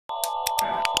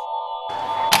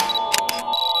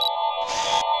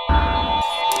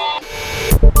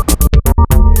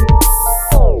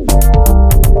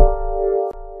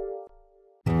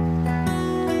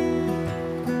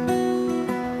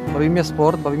mě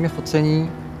sport, baví mě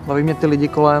focení, baví mě ty lidi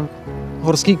kolem,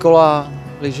 horský kola,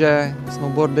 lyže,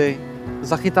 snowboardy,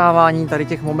 zachytávání tady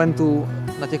těch momentů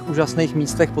na těch úžasných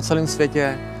místech po celém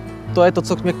světě. To je to,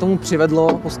 co mě k tomu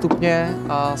přivedlo postupně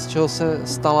a z čeho se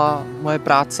stala moje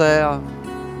práce a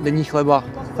denní chleba.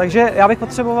 Takže já bych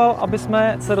potřeboval, aby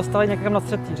jsme se dostali někam na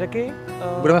střed té řeky.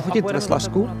 Budeme fotit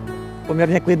veslařku,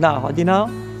 poměrně klidná hladina,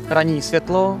 ranní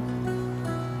světlo,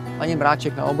 ani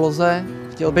mráček na obloze.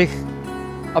 Chtěl bych,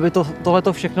 aby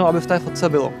tohleto všechno, aby v té fotce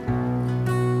bylo.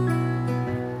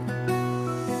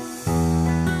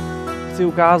 Chci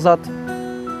ukázat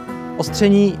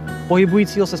ostření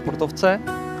pohybujícího se sportovce.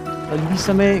 Líbí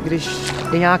se mi, když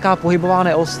je nějaká pohybová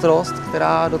neostrost,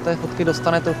 která do té fotky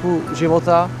dostane trochu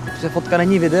života, protože fotka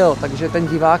není video, takže ten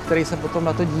divák, který se potom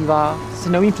na to dívá, si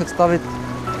neumí představit,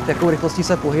 jakou rychlostí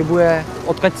se pohybuje,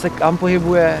 odkud se kam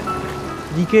pohybuje.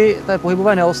 Díky té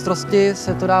pohybové neostrosti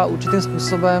se to dá určitým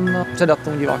způsobem předat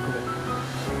tomu divákovi.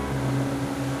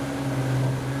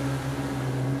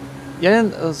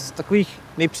 Jeden z takových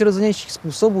nejpřirozenějších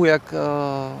způsobů, jak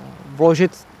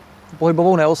vložit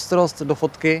pohybovou neostrost do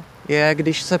fotky, je,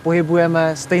 když se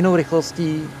pohybujeme stejnou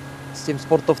rychlostí s tím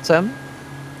sportovcem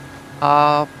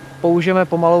a použijeme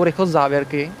pomalou rychlost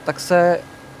závěrky, tak se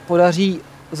podaří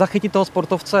zachytit toho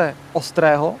sportovce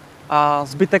ostrého a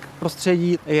zbytek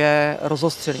prostředí je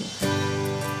rozostřený.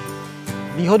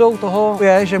 Výhodou toho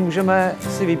je, že můžeme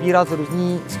si vybírat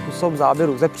různý způsob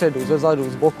záběru ze předu, ze zadu,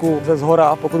 z boku, ze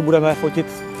zhora, pokud budeme fotit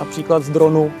například z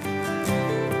dronu.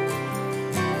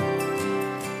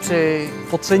 Při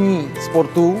focení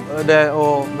sportu jde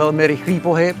o velmi rychlý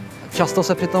pohyb. Často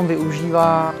se přitom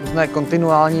využívá různé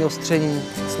kontinuální ostření,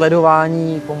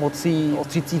 sledování pomocí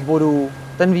ostřících bodů.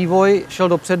 Ten vývoj šel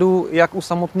dopředu jak u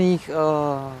samotných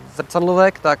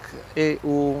zrcadlovek, tak i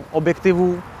u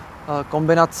objektivů.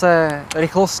 Kombinace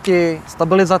rychlosti,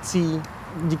 stabilizací.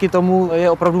 Díky tomu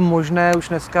je opravdu možné už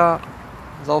dneska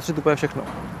zaostřit úplně všechno.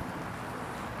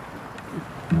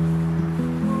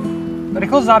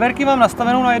 Rychlost závěrky mám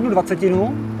nastavenou na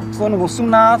 1/20, slonu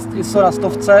 18, ISO na 100,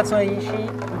 co nejnižší.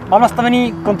 Mám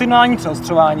nastavený kontinuální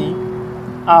přeostřování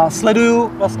a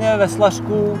sleduju vlastně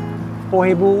veslařku v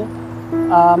pohybu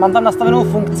a mám tam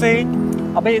nastavenou funkci,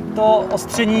 aby to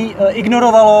ostření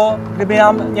ignorovalo, kdyby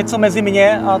nám něco mezi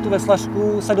mě a tu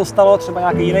veslařku se dostalo, třeba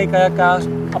nějaký jiný kajakář,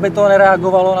 aby to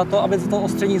nereagovalo na to, aby to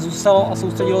ostření zůstalo a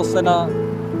soustředilo se na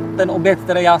ten objekt,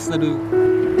 který já sleduju.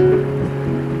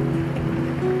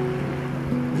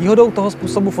 Výhodou toho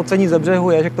způsobu focení ze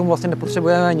břehu je, že k tomu vlastně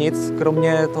nepotřebujeme nic,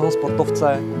 kromě toho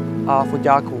sportovce a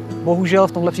foťáku. Bohužel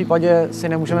v tomhle případě si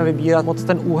nemůžeme vybírat moc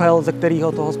ten úhel, ze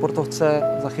kterého toho sportovce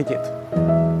zachytit.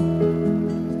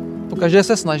 Pokaždé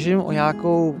se snažím o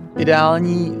nějakou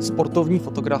ideální sportovní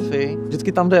fotografii.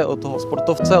 Vždycky tam jde o toho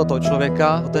sportovce, o toho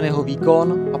člověka, o ten jeho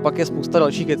výkon a pak je spousta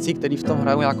dalších věcí, které v tom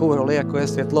hrají nějakou roli, jako je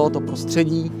světlo, to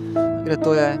prostředí, kde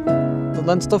to je.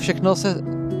 Tohle všechno se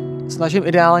snažím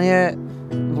ideálně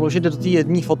vložit do té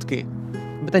jedné fotky,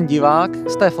 aby ten divák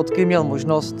z té fotky měl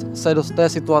možnost se do té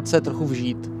situace trochu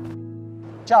vžít.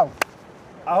 Čau.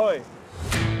 Ahoj.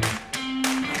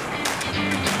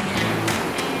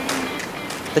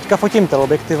 Teďka fotím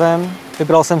teleobjektivem.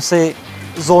 Vybral jsem si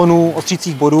zónu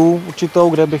ostřících bodů určitou,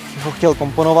 kde bych ho chtěl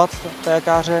komponovat,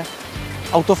 kajakáře.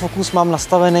 Autofokus mám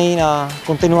nastavený na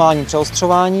kontinuální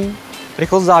přeostřování.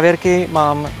 Rychlost závěrky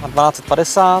mám na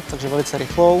 1250, takže velice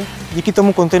rychlou. Díky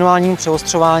tomu kontinuálnímu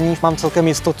přeostřování mám celkem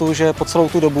jistotu, že po celou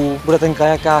tu dobu bude ten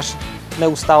kajakář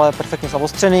neustále perfektně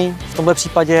zaostřený. V tomto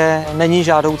případě není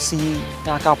žádoucí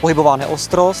nějaká pohybová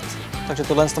neostrost, takže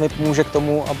tohle mi pomůže k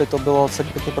tomu, aby to bylo celý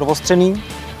pěkně provostřený.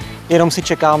 Jenom si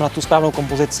čekám na tu správnou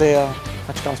kompozici a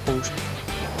čekám spoušť.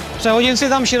 Přehodím si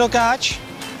tam širokáč,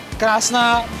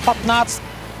 krásná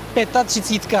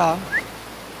 15-35.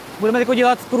 Budeme jako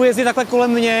dělat průjezdy takhle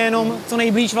kolem mě, jenom co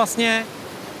nejblíž vlastně.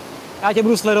 Já tě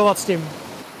budu sledovat s tím.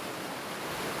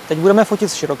 Teď budeme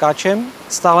fotit s širokáčem.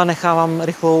 Stále nechávám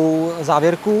rychlou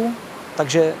závěrku,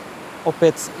 takže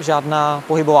opět žádná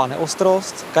pohybová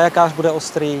neostrost. Kajakář bude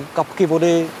ostrý, kapky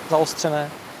vody zaostřené.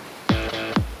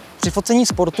 Při focení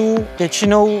sportu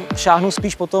většinou šáhnu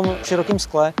spíš po tom širokém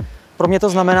skle. Pro mě to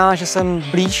znamená, že jsem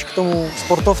blíž k tomu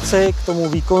sportovci, k tomu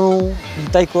výkonu,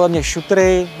 lítají kolem mě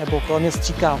šutry nebo kolem mě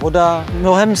stříká voda.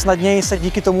 Mnohem snadněji se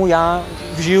díky tomu já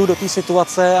vžiju do té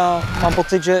situace a mám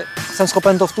pocit, že jsem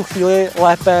schopen to v tu chvíli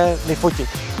lépe vyfotit.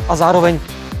 A zároveň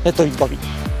mě to víc baví.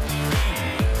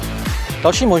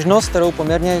 Další možnost, kterou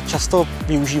poměrně často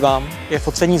využívám, je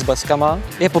focení s bleskama.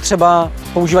 Je potřeba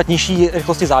používat nižší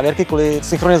rychlosti závěrky kvůli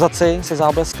synchronizaci se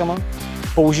zábleskama.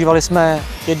 Používali jsme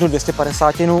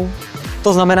 1/250.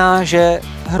 To znamená, že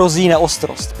hrozí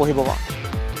neostrost pohybová.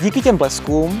 díky těm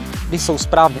bleskům, když jsou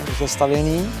správně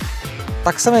rozestavěný,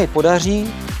 tak se mi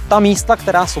podaří ta místa,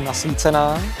 která jsou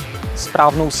nasvícená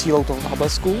správnou sílou toho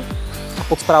záblesku a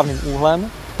pod správným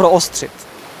úhlem, proostřit.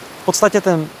 V podstatě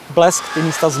ten blesk ty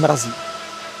místa zmrazí.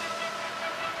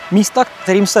 Místa,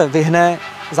 kterým se vyhne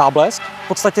záblesk, v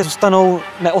podstatě zůstanou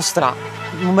neostrá.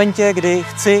 V momentě, kdy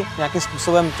chci nějakým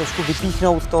způsobem trošku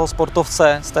vypíchnout toho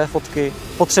sportovce z té fotky,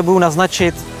 potřebuju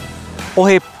naznačit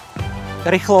pohyb,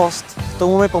 rychlost, k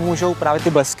tomu mi pomůžou právě ty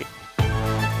blesky.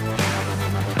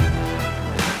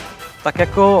 Tak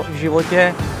jako v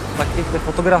životě, tak i ve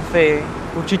fotografii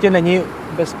určitě není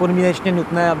bezpodmínečně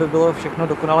nutné, aby bylo všechno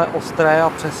dokonale ostré a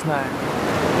přesné.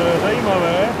 To je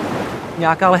zajímavé.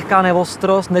 Nějaká lehká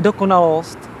neostrost,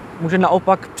 nedokonalost může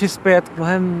naopak přispět k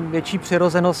mnohem větší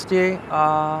přirozenosti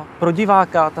a pro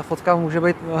diváka ta fotka může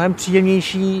být mnohem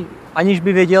příjemnější, aniž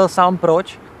by věděl sám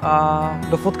proč. A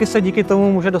do fotky se díky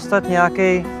tomu může dostat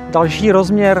nějaký další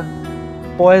rozměr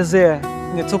poezie,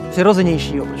 něco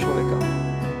přirozenějšího pro člověka.